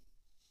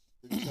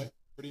 We'll see.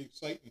 Pretty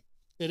exciting.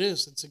 It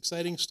is. It's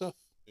exciting stuff.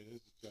 It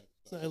is exciting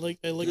stuff. I like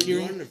You're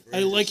hearing. running for I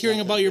like hearing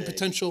something about your big.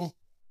 potential.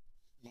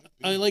 Might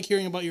be. I like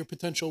hearing about your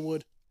potential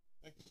wood.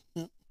 Thank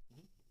you.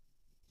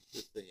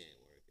 This thing ain't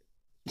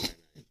working.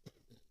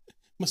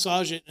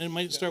 Massage it, and it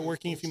might start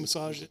working if you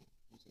massage it.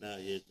 Now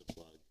here's the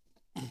plug.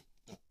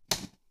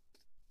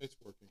 It's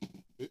working.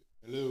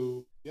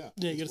 Hello. Yeah.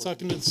 Yeah, you it's gotta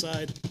talk working. into the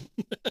side.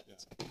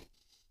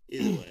 Yeah.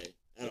 Either way,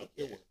 I don't It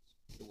care. works.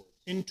 It works.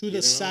 Into You the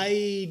know?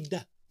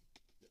 side.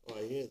 Oh,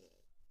 I hear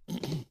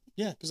that.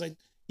 Yeah,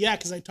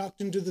 because I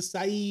talked into the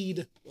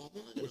side. Well,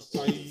 I'm not gonna Side.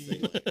 hold the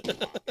thing like a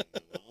cock in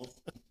my mouth.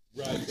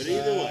 Right. But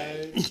either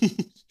way.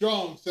 side.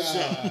 Strong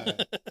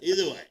side.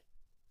 Either way,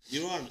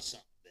 you're on to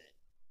something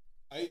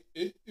big.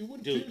 It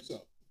would Dude. appear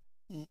so.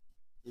 Mm. It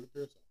would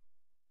appear so.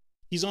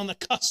 He's on the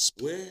cusp.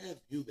 Where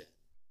have you been?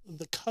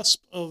 The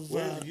cusp of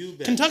Where have you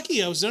been?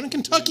 Kentucky. I was down in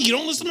Kentucky. You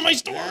don't listen to my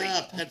story.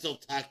 Ah,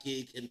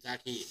 Pennsylvania,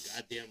 Kentucky, you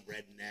goddamn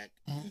redneck.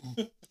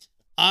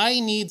 I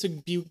need to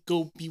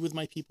go be with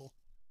my people.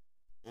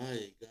 Oh,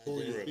 you Who are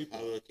goddamn your people?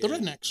 Republican. The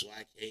rednecks.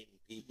 Black hating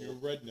people. You're a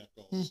redneck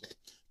all of a sudden.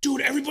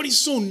 Dude, everybody's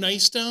so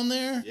nice down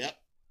there. Yep.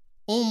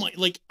 Oh my,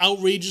 like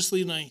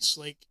outrageously nice,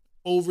 like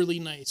overly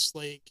nice,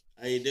 like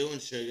How you doing,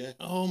 sugar?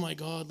 oh my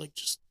god, like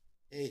just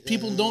Hey,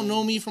 people don't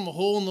know me from a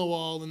hole in the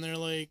wall, and they're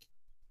like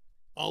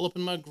all up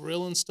in my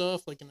grill and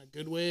stuff, like in a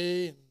good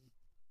way. And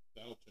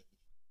That'll change.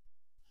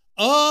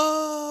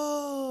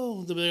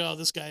 oh, they'll be like, oh,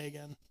 this guy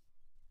again,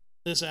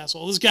 this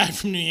asshole, this guy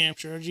from New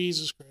Hampshire.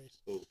 Jesus Christ.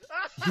 Ooh.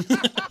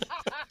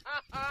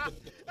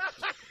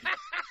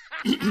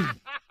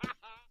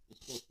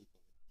 It's supposed to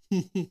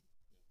be funny.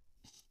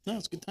 No,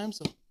 it's good times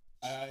though.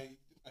 I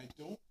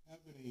don't have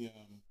any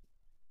uh-oh.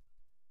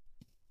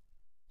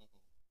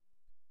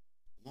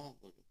 I'm not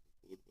looking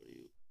for food. What are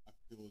you? I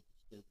feel a disturbance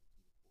in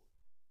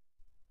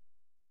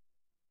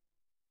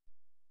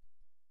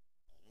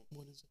the board.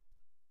 What is it?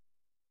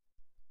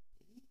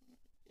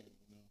 I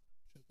don't know.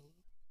 Check it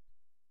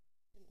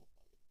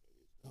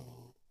out.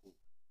 Oh.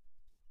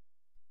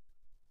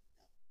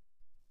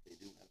 They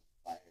do have a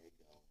fire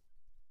going.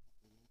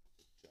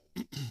 The judge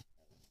has a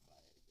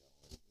fire going.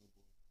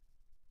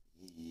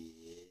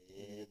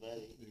 Yeah,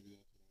 buddy. Maybe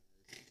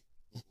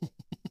that's what I heard. Oh, boy. All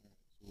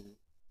right, so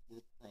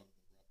we're probably gonna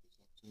wrap this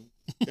up soon.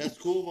 That's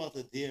cool about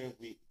the deer.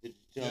 Did you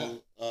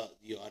tell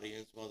the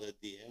audience about the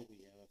deer? We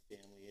have a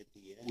family of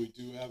deer. We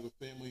do have a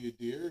family of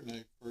deer, and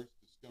I first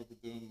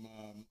discovered them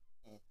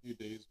a few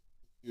days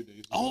ago.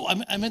 Oh,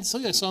 I meant to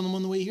tell you, I saw them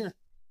on the way here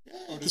Yeah.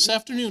 Oh, did this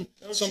afternoon.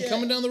 Oh, So I'm shit.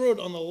 coming down the road.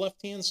 On the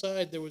left-hand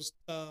side, there was,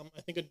 I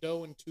think, a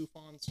doe and 2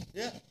 fawns.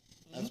 Yeah,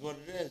 that's what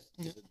it is.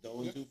 It's a doe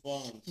and Yep. 2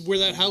 fawns. Where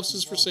that house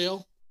is for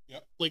sale,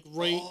 Yep. like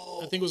right,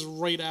 Oh. I think it was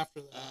right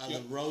after that.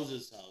 The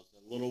Rose's house, the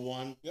little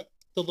one. The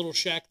little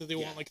shack that they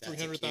Yeah, want like that's a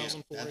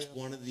 300,000 camp. for. That's Yeah.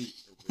 one of the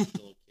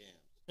original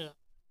camps. Yeah.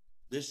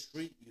 This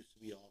street used to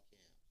be all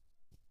camps.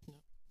 Yeah.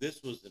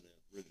 This was an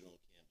original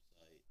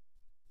campsite.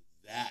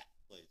 That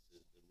place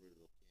is the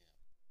original camp.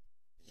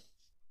 And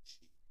it's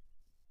cheap.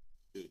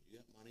 Dude, you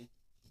got money?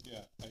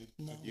 Yeah,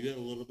 No. You got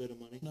a little bit of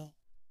money? No,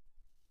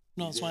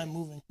 that's why I'm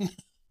moving. That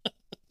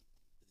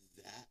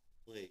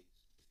place,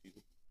 if you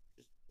could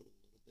just put a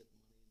little bit of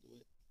money into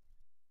it.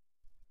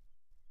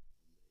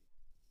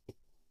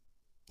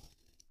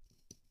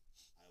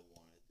 I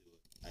want to do it.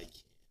 I can't.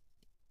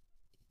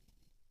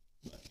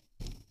 But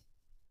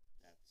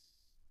that's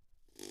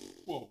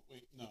whoa,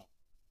 wait, no,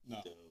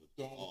 dude.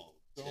 don't, Oh,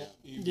 don't Tim.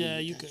 even. Yeah,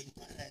 you That's could.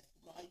 right, I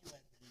forgot you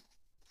had money.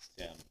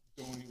 Tim.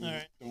 Don't even. All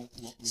right.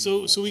 Don't lump me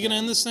So in we that gonna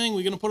end this thing?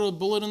 We gonna put a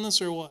bullet in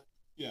this or what?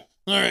 Yeah.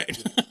 All right.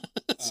 Tim,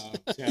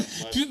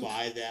 let's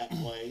buy that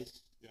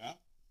place. Yeah.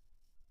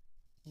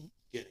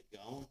 Get it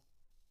going.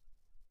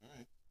 All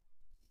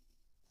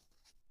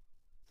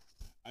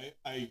right.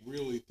 I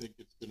really think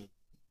it's gonna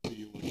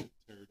be like a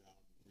tear down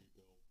and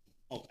rebuild.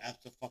 Oh,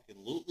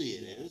 absolutely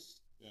it Yeah. is.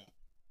 Yeah.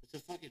 It's a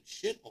fucking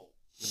shithole.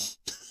 Yeah.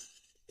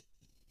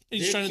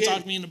 He's Their trying to kid-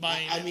 talk me into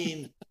buying I it.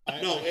 mean,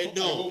 I no, hope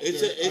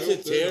it's they're- I a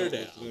hope they're tear not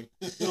down.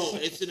 listening. No,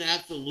 it's an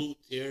absolute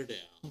tear down.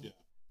 Yeah.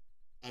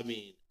 I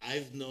mean,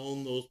 I've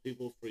known those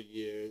people for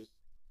years.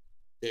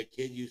 Their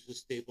kid used to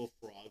staple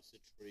frogs to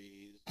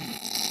trees.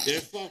 They're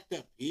fucked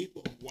up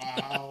people.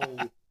 Wow.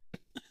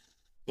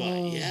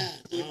 But yeah,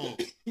 Like no.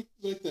 that,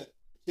 like that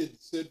kid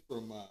Sid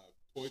from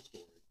Toy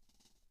Story.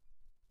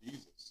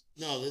 Jesus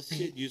No, this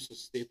kid used to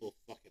staple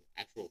fucking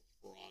actual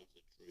frogs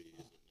to trees,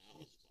 and that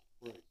was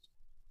fucking Christ.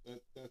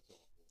 That's awful.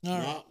 All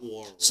right. not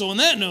war. So on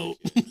that note,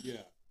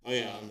 Yeah. Oh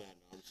yeah, on that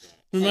note, I'm sorry.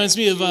 reminds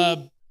me of I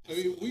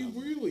mean, we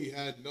really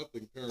had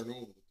nothing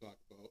paranormal to talk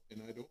about,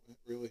 and I don't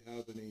really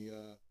have any.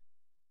 I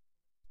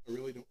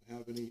really don't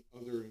have any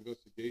other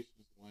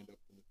investigations lined up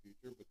in the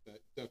future, but that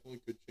definitely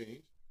could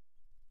change.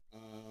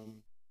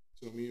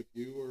 So, I mean, if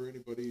you or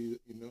anybody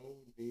that you know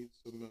needs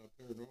some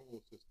paranormal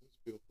assistance,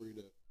 feel free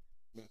to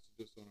message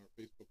us on our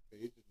Facebook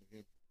page at New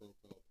Hampshire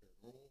Profile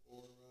Paranormal,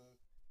 or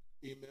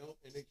email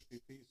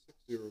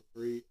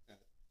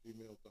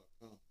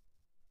nhpp603@gmail.com.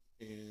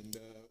 And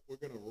we're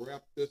going to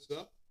wrap this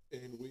up,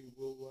 and we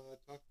will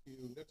talk to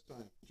you next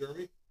time.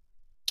 Jeremy?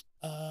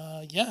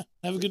 yeah,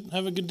 have a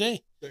good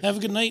day. Thanks Have a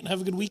for- good night.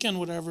 Have a good weekend.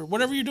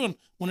 Whatever you're doing.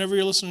 Whenever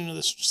you're listening to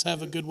this, just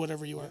have a good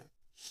whatever you are.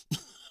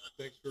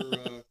 Thanks for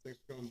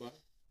coming by.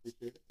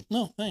 Appreciate it.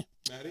 No, hey.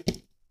 Maddie,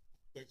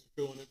 thanks for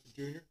filling in for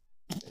Junior.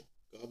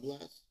 God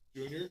bless.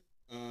 Junior,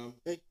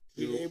 Hey,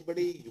 treat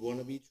everybody you want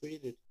to be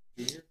treated.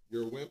 Junior,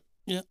 you're a wimp.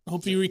 Yeah.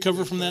 Hope you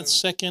recover from that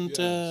second.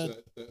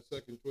 that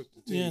second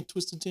twisted T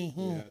twisted T.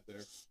 you had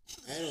there.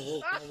 I had a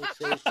whole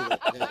conversation with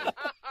Ted about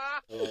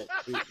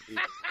treating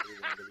people how they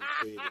want to be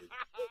treated.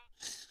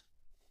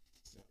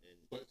 And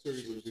But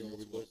seriously, she was dude,